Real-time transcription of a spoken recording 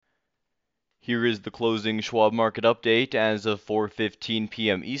Here is the closing Schwab market update as of 4:15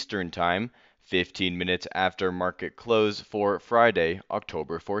 p.m. Eastern Time, 15 minutes after market close for Friday,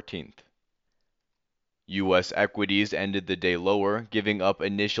 October 14th. U.S. equities ended the day lower, giving up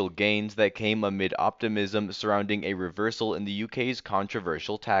initial gains that came amid optimism surrounding a reversal in the UK's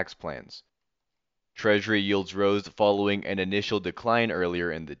controversial tax plans. Treasury yields rose following an initial decline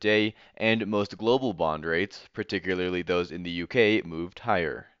earlier in the day, and most global bond rates, particularly those in the UK, moved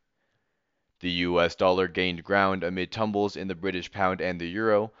higher. The US dollar gained ground amid tumbles in the British pound and the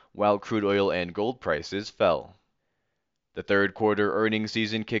euro, while crude oil and gold prices fell. The third quarter earnings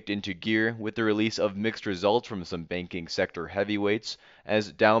season kicked into gear with the release of mixed results from some banking sector heavyweights,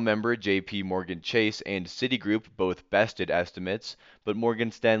 as Dow member JP Morgan Chase and Citigroup both bested estimates, but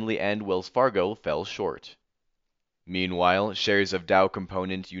Morgan Stanley and Wells Fargo fell short. Meanwhile, shares of Dow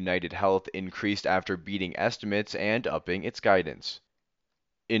component United Health increased after beating estimates and upping its guidance.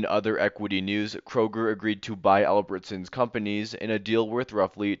 In other equity news, Kroger agreed to buy Albertsons Companies in a deal worth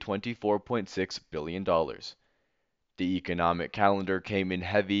roughly $24.6 billion. The economic calendar came in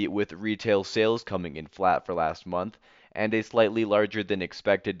heavy, with retail sales coming in flat for last month, and a slightly larger than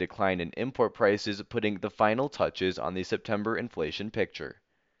expected decline in import prices putting the final touches on the September inflation picture.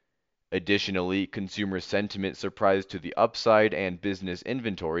 Additionally, consumer sentiment surprised to the upside and business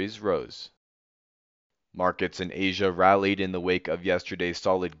inventories rose. Markets in Asia rallied in the wake of yesterday's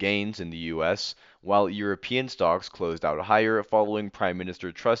solid gains in the U.S., while European stocks closed out higher following Prime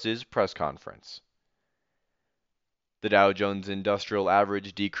Minister Truss's press conference. The Dow Jones Industrial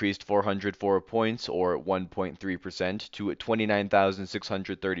Average decreased 404 points, or 1.3%, to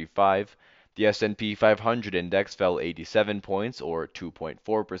 29,635. The S&P 500 index fell 87 points, or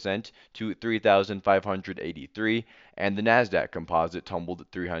 2.4%, to 3,583, and the Nasdaq Composite tumbled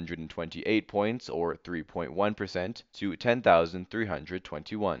 328 points, or 3.1%, to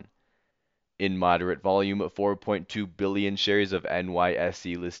 10,321. In moderate volume, 4.2 billion shares of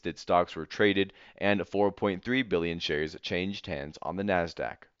NYSE-listed stocks were traded, and 4.3 billion shares changed hands on the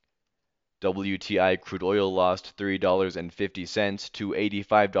Nasdaq. WTI crude oil lost $3.50 to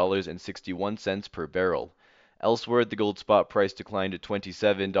 $85.61 per barrel. Elsewhere, the gold spot price declined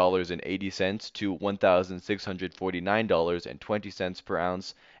 $27.80 to $1,649.20 per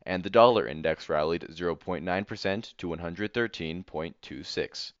ounce, and the dollar index rallied 0.9% to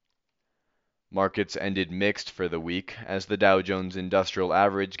 113.26. Markets ended mixed for the week, as the Dow Jones Industrial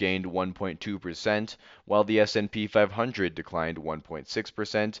Average gained 1.2%, while the S&P 500 declined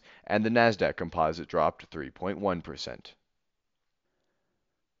 1.6%, and the Nasdaq Composite dropped 3.1%.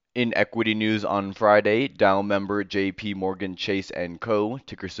 In equity news on Friday, Dow member JP Morgan Chase & Co.,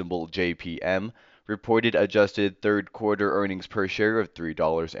 ticker symbol JPM, reported adjusted third quarter earnings per share of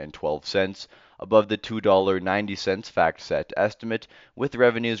 $3.12, above the $2.90 fact-set estimate, with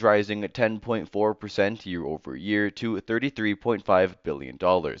revenues rising 10.4% year-over-year to $33.5 billion,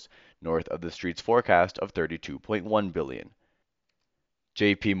 north of the street's forecast of $32.1 billion.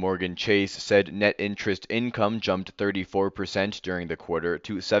 JP Morgan Chase said net interest income jumped 34% during the quarter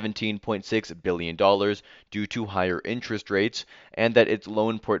to $17.6 billion due to higher interest rates, and that its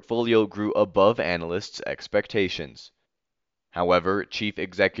loan portfolio grew above analysts' expectations. However, Chief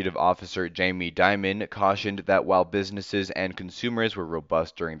Executive Officer Jamie Dimon cautioned that while businesses and consumers were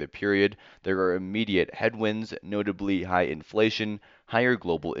robust during the period, there are immediate headwinds, notably high inflation, higher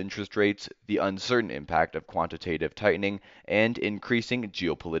global interest rates, the uncertain impact of quantitative tightening, and increasing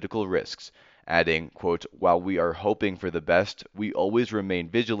geopolitical risks, adding, quote, "While we are hoping for the best, we always remain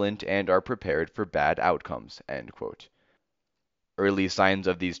vigilant and are prepared for bad outcomes," end quote. Early signs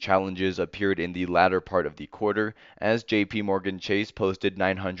of these challenges appeared in the latter part of the quarter, as JP Morgan Chase posted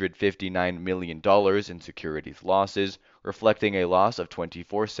 $959 million in securities losses, reflecting a loss of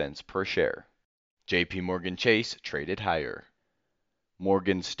 24 cents per share. JP Morgan Chase traded higher.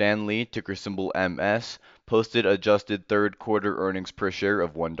 Morgan Stanley, ticker symbol MS, posted adjusted third quarter earnings per share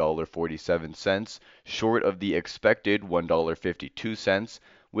of $1.47, short of the expected $1.52,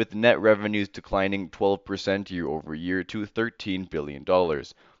 with net revenues declining 12% year-over-year to $13 billion,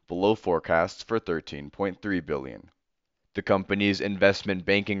 below forecasts for $13.3 billion. The company's investment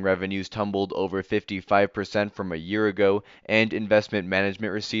banking revenues tumbled over 55% from a year ago, and investment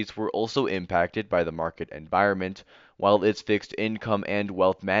management receipts were also impacted by the market environment, while its fixed income and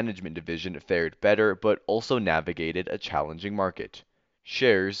wealth management division fared better but also navigated a challenging market.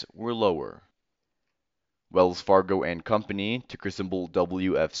 Shares were lower. Wells Fargo and Company, ticker symbol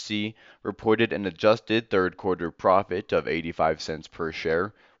WFC, reported an adjusted third quarter profit of 85 cents per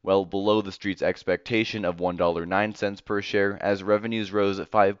share, well below the street's expectation of $1.09 per share, as revenues rose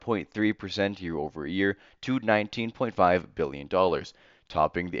 5.3% year-over-year to $19.5 billion,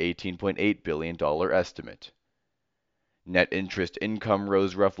 topping the $18.8 billion estimate. Net interest income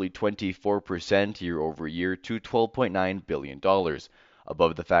rose roughly 24% year over year to $12.9 billion,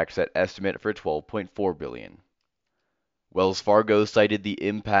 above the FactSet estimate for $12.4 billion. Wells Fargo cited the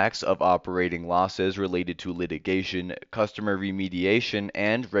impacts of operating losses related to litigation, customer remediation,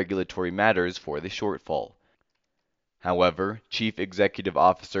 and regulatory matters for the shortfall. However, Chief Executive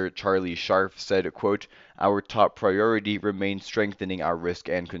Officer Charlie Scharf said, quote, "Our top priority remains strengthening our risk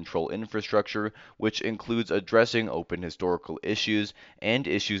and control infrastructure, which includes addressing open historical issues and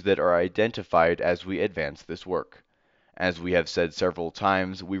issues that are identified as we advance this work. As we have said several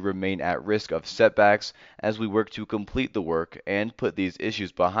times, we remain at risk of setbacks as we work to complete the work and put these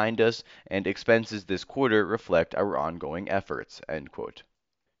issues behind us, and expenses this quarter reflect our ongoing efforts." End quote.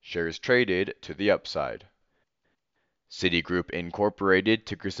 Shares traded to the upside. Citigroup Incorporated,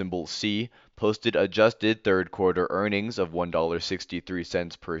 ticker symbol C, posted adjusted third quarter earnings of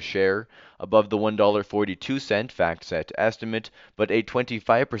 $1.63 per share, above the $1.42 FactSet estimate, but a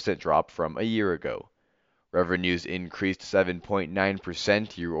 25% drop from a year ago. Revenues increased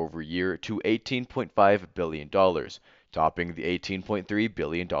 7.9% year over year to $18.5 billion, topping the $18.3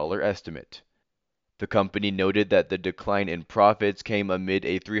 billion estimate. The company noted that the decline in profits came amid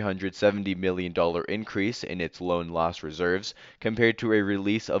a $370 million increase in its loan loss reserves, compared to a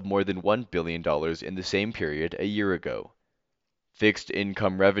release of more than $1 billion in the same period a year ago. Fixed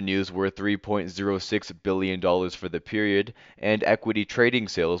income revenues were $3.06 billion for the period, and equity trading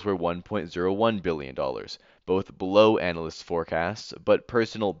sales were $1.01 billion, both below analysts' forecasts, but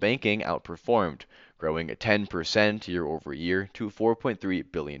personal banking outperformed, growing 10% year over year to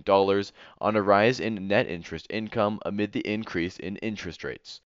 $4.3 billion on a rise in net interest income amid the increase in interest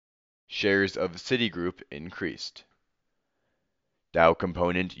rates. Shares of Citigroup increased. Dow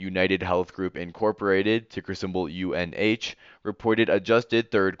component United Health Group Incorporated, ticker symbol UNH, reported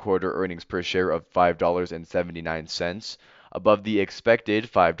adjusted third quarter earnings per share of $5.79, above the expected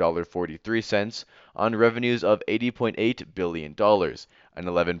 $5.43 on revenues of $80.8 billion, an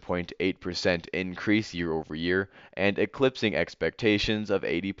 11.8% increase year over year, and eclipsing expectations of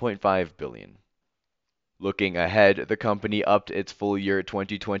 $80.5 billion. Looking ahead, the company upped its full year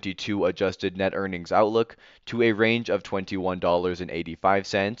 2022 adjusted net earnings outlook to a range of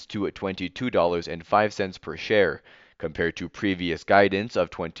 $21.85 to $22.05 per share, compared to previous guidance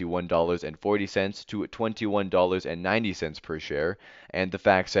of $21.40 to $21.90 per share, and the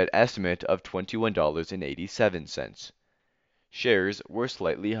FactSet estimate of $21.87. Shares were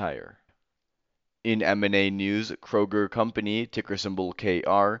slightly higher. In M&A news, Kroger Company, ticker symbol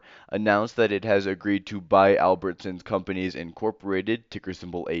KR, announced that it has agreed to buy Albertsons Companies Incorporated, ticker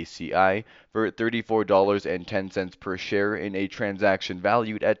symbol ACI, for $34.10 per share in a transaction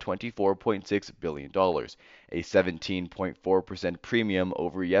valued at $24.6 billion, a 17.4% premium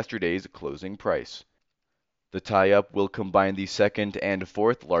over yesterday's closing price. The tie-up will combine the second and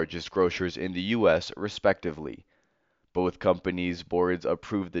fourth largest grocers in the U.S., respectively. Both companies' boards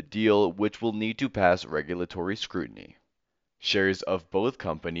approved the deal, which will need to pass regulatory scrutiny. Shares of both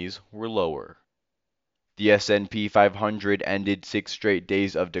companies were lower. The S&P 500 ended 6 straight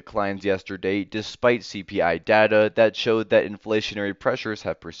days of declines yesterday despite CPI data that showed that inflationary pressures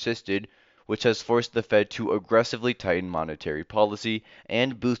have persisted, which has forced the Fed to aggressively tighten monetary policy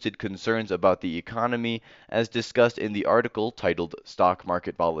and boosted concerns about the economy, as discussed in the article titled "Stock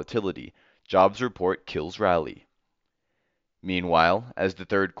Market Volatility: Jobs Report Kills Rally." Meanwhile, as the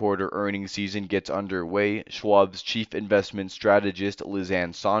third quarter earnings season gets underway, Schwab's chief investment strategist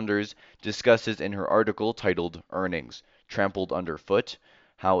Lizanne Saunders discusses in her article titled "Earnings: Trampled Underfoot"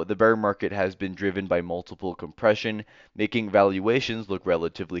 how the bear market has been driven by multiple compression, making valuations look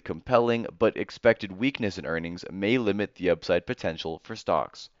relatively compelling, but expected weakness in earnings may limit the upside potential for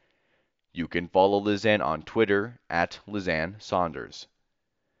stocks. You can follow Lizanne on Twitter at Lizanne Saunders.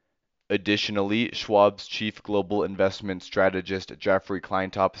 Additionally, Schwab's chief global investment strategist Jeffrey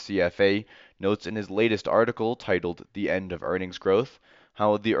Kleintop, CFA, notes in his latest article titled "The End of Earnings Growth"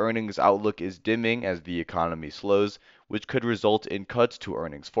 how the earnings outlook is dimming as the economy slows, which could result in cuts to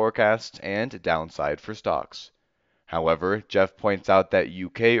earnings forecasts and downside for stocks. However, Jeff points out that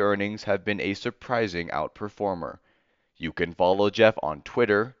UK earnings have been a surprising outperformer. You can follow Jeff on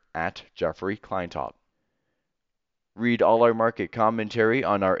Twitter at Jeffrey Kleintop. Read all our market commentary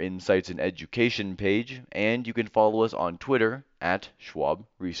on our Insights in Education page, and you can follow us on Twitter at Schwab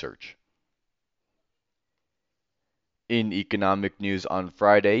Research. In economic news on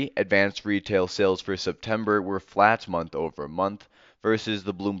Friday, advanced retail sales for September were flat month over month versus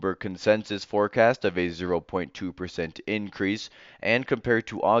the Bloomberg consensus forecast of a 0.2% increase, and compared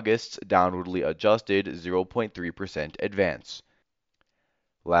to August's downwardly adjusted 0.3% advance.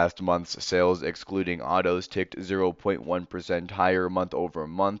 Last month's sales excluding autos ticked 0.1% higher month over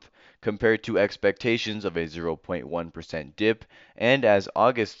month compared to expectations of a 0.1% dip, and as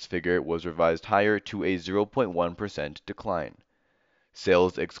August's figure was revised higher to a 0.1% decline.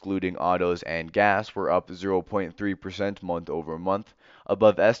 Sales excluding autos and gas were up 0.3% month over month,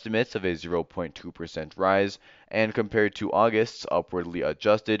 above estimates of a 0.2% rise, and compared to August's upwardly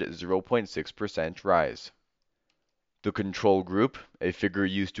adjusted 0.6% rise. The control group, a figure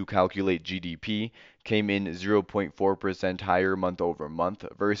used to calculate GDP, came in 0.4% higher month over month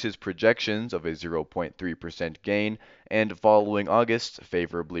versus projections of a 0.3% gain, and following August's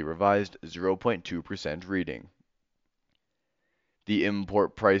favorably revised 0.2% reading. The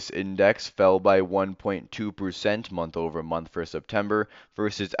import price index fell by 1.2% month over month for September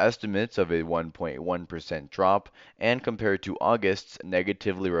versus estimates of a 1.1% drop, and compared to August's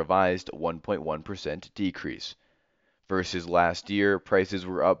negatively revised 1.1% decrease. Versus last year, prices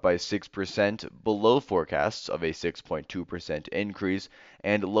were up by 6%, below forecasts of a 6.2% increase,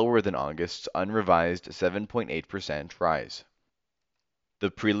 and lower than August's unrevised 7.8% rise.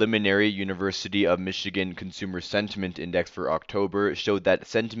 The preliminary University of Michigan Consumer Sentiment Index for October showed that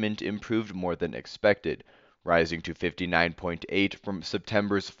sentiment improved more than expected, rising to 59.8 from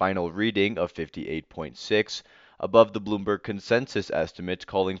September's final reading of 58.6, above the Bloomberg consensus estimate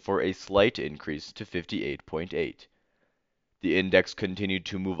calling for a slight increase to 58.8. The index continued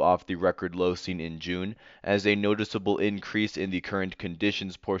to move off the record low seen in June, as a noticeable increase in the current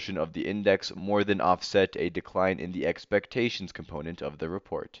conditions portion of the index more than offset a decline in the expectations component of the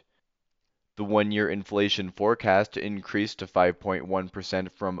report. The one-year inflation forecast increased to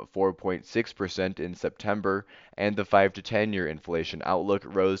 5.1% from 4.6% in September, and the 5 to 10-year inflation outlook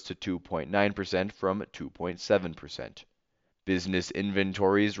rose to 2.9% from 2.7%. Business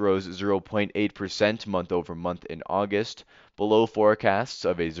inventories rose 0.8% month over month in August, below forecasts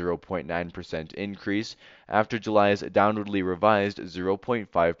of a 0.9% increase after July's downwardly revised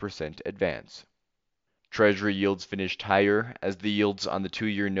 0.5% advance. Treasury yields finished higher as the yields on the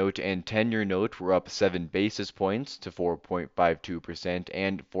 2-year note and 10-year note were up 7 basis points to 4.52%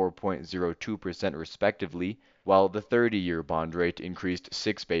 and 4.02% respectively, while the 30-year bond rate increased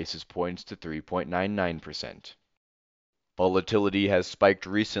 6 basis points to 3.99%. Volatility has spiked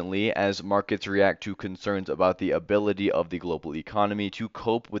recently as markets react to concerns about the ability of the global economy to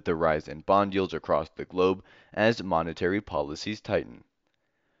cope with the rise in bond yields across the globe as monetary policies tighten.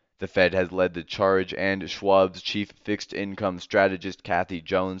 The Fed has led the charge, and Schwab's chief fixed income strategist Kathy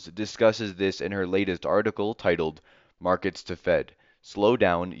Jones discusses this in her latest article titled Markets to Fed: Slow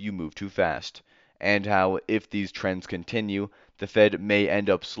Down, You Move Too Fast, and how, if these trends continue, the Fed may end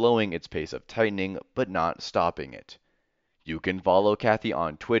up slowing its pace of tightening but not stopping it. You can follow Kathy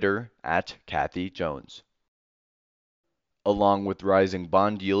on Twitter at Kathy Jones. Along with rising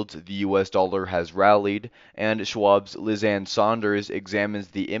bond yields, the U.S. dollar has rallied, and Schwab's Lizanne Saunders examines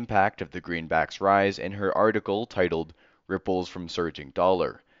the impact of the greenback's rise in her article titled Ripples from Surging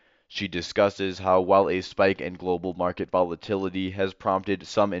Dollar. She discusses how, while a spike in global market volatility has prompted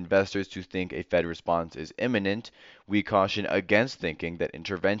some investors to think a Fed response is imminent, we caution against thinking that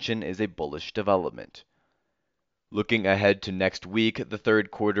intervention is a bullish development. Looking ahead to next week, the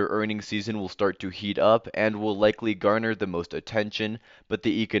third quarter earnings season will start to heat up and will likely garner the most attention, but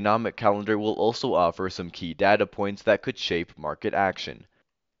the economic calendar will also offer some key data points that could shape market action.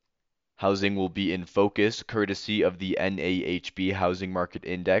 Housing will be in focus courtesy of the NAHB Housing Market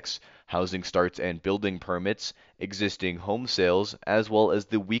Index, housing starts and building permits, existing home sales, as well as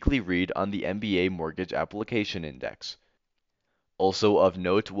the weekly read on the MBA Mortgage Application Index. Also of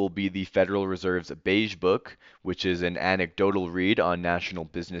note will be the Federal Reserve's Beige Book, which is an anecdotal read on national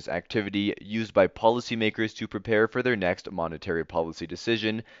business activity used by policymakers to prepare for their next monetary policy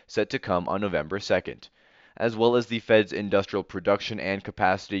decision set to come on November 2nd, as well as the Fed's Industrial Production and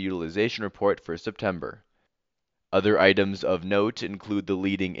Capacity Utilization Report for September. Other items of note include the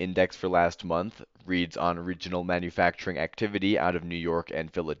leading index for last month, reads on regional manufacturing activity out of New York and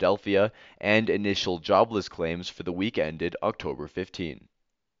Philadelphia, and initial jobless claims for the week ended October 15.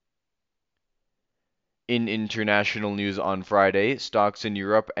 In international news on Friday, stocks in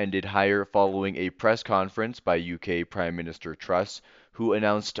Europe ended higher following a press conference by UK Prime Minister Truss, who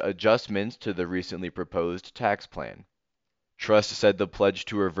announced adjustments to the recently proposed tax plan. Truss said the pledge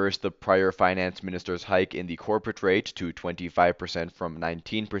to reverse the prior finance minister's hike in the corporate rate to 25% from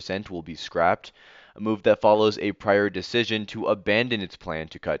 19% will be scrapped, a move that follows a prior decision to abandon its plan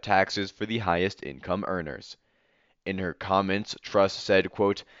to cut taxes for the highest income earners. In her comments, Truss said,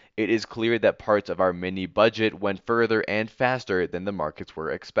 quote, "It is clear that parts of our mini budget went further and faster than the markets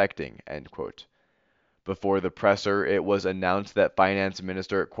were expecting," end quote. Before the presser, it was announced that Finance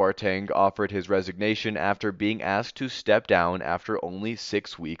Minister Kwarteng offered his resignation after being asked to step down after only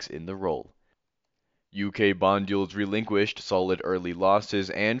 6 weeks in the role. UK bond yields relinquished solid early losses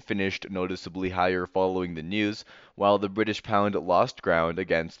and finished noticeably higher following the news, while the British pound lost ground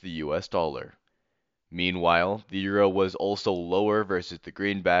against the US dollar. Meanwhile, the euro was also lower versus the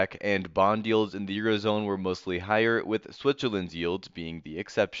greenback, and bond yields in the eurozone were mostly higher, with Switzerland's yields being the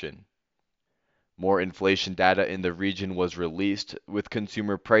exception. More inflation data in the region was released, with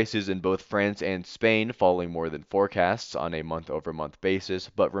consumer prices in both France and Spain falling more than forecasts on a month-over-month basis,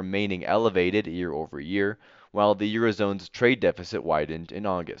 but remaining elevated year over year, while the eurozone's trade deficit widened in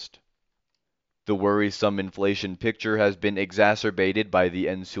August. The worrisome inflation picture has been exacerbated by the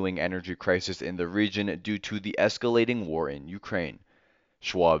ensuing energy crisis in the region due to the escalating war in Ukraine.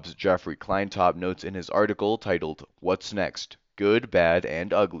 Schwab's Jeffrey Kleintop notes in his article titled What's Next? Good, Bad,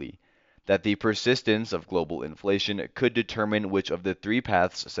 and Ugly, that the persistence of global inflation could determine which of the three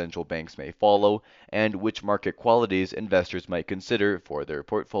paths central banks may follow and which market qualities investors might consider for their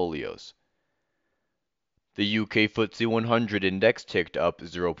portfolios. The UK FTSE 100 index ticked up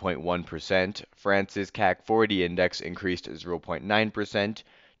 0.1%, France's CAC 40 index increased 0.9%,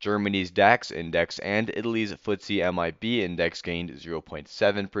 Germany's DAX index and Italy's FTSE MIB index gained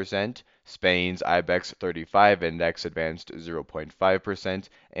 0.7%, Spain's IBEX 35 index advanced 0.5%,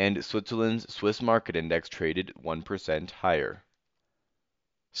 and Switzerland's Swiss market index traded 1% higher.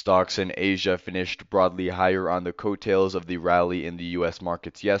 Stocks in Asia finished broadly higher on the coattails of the rally in the U.S.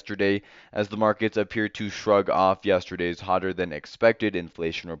 markets yesterday, as the markets appeared to shrug off yesterday's hotter than expected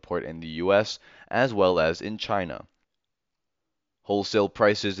inflation report in the U.S., as well as in China. Wholesale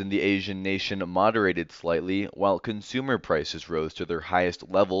prices in the Asian nation moderated slightly, while consumer prices rose to their highest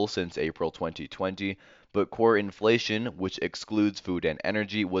level since April 2020, but core inflation, which excludes food and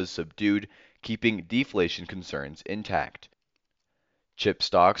energy, was subdued, keeping deflation concerns intact. Chip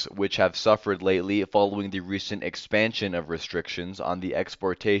stocks, which have suffered lately following the recent expansion of restrictions on the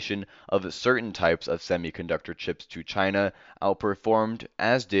exportation of certain types of semiconductor chips to China, outperformed,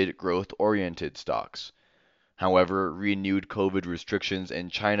 as did growth-oriented stocks. However, renewed COVID restrictions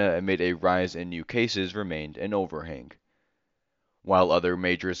in China amid a rise in new cases remained an overhang. While other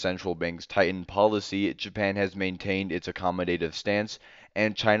major central banks tightened policy, Japan has maintained its accommodative stance,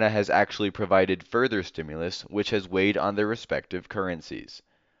 and China has actually provided further stimulus, which has weighed on their respective currencies.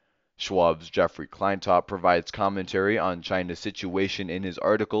 Schwab's Jeffrey Kleintop provides commentary on China's situation in his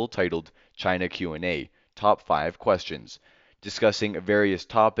article titled China Q&A: Top 5 Questions, discussing various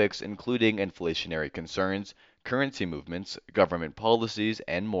topics including inflationary concerns, currency movements, government policies,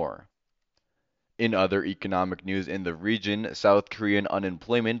 and more. In other economic news in the region, South Korean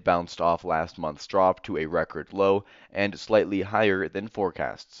unemployment bounced off last month's drop to a record low and slightly higher than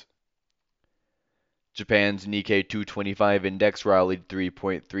forecasts. Japan's Nikkei 225 index rallied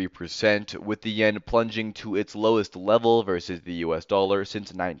 3.3%, with the yen plunging to its lowest level versus the US dollar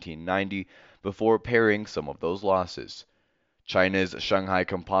since 1990, before paring some of those losses. China's Shanghai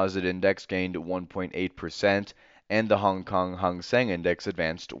Composite Index gained 1.8%, and the Hong Kong Hang Seng Index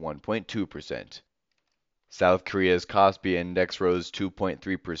advanced 1.2%. South Korea's Kospi Index rose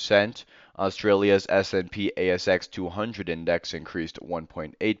 2.3%, Australia's S&P ASX 200 Index increased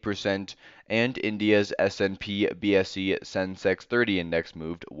 1.8%, and India's S&P BSE Sensex 30 Index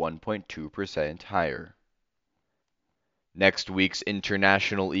moved 1.2% higher. Next week's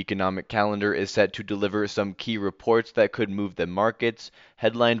international economic calendar is set to deliver some key reports that could move the markets,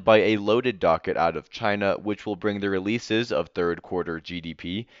 headlined by a loaded docket out of China, which will bring the releases of third quarter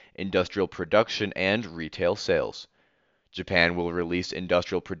GDP, industrial production, and retail sales. Japan will release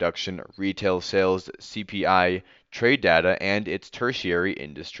industrial production, retail sales, CPI, trade data, and its tertiary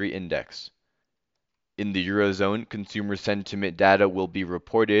industry index. In the Eurozone, consumer sentiment data will be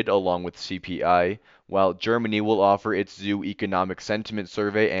reported along with CPI, while Germany will offer its ZEW Economic Sentiment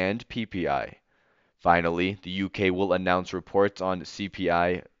Survey and PPI. Finally, the UK will announce reports on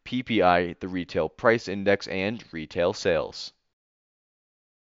CPI, PPI, the Retail Price Index, and retail sales.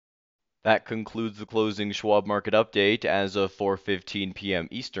 That concludes the closing Schwab Market Update as of 4:15 p.m.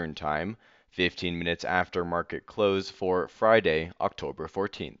 Eastern Time, 15 minutes after market close for Friday, October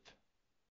 14th.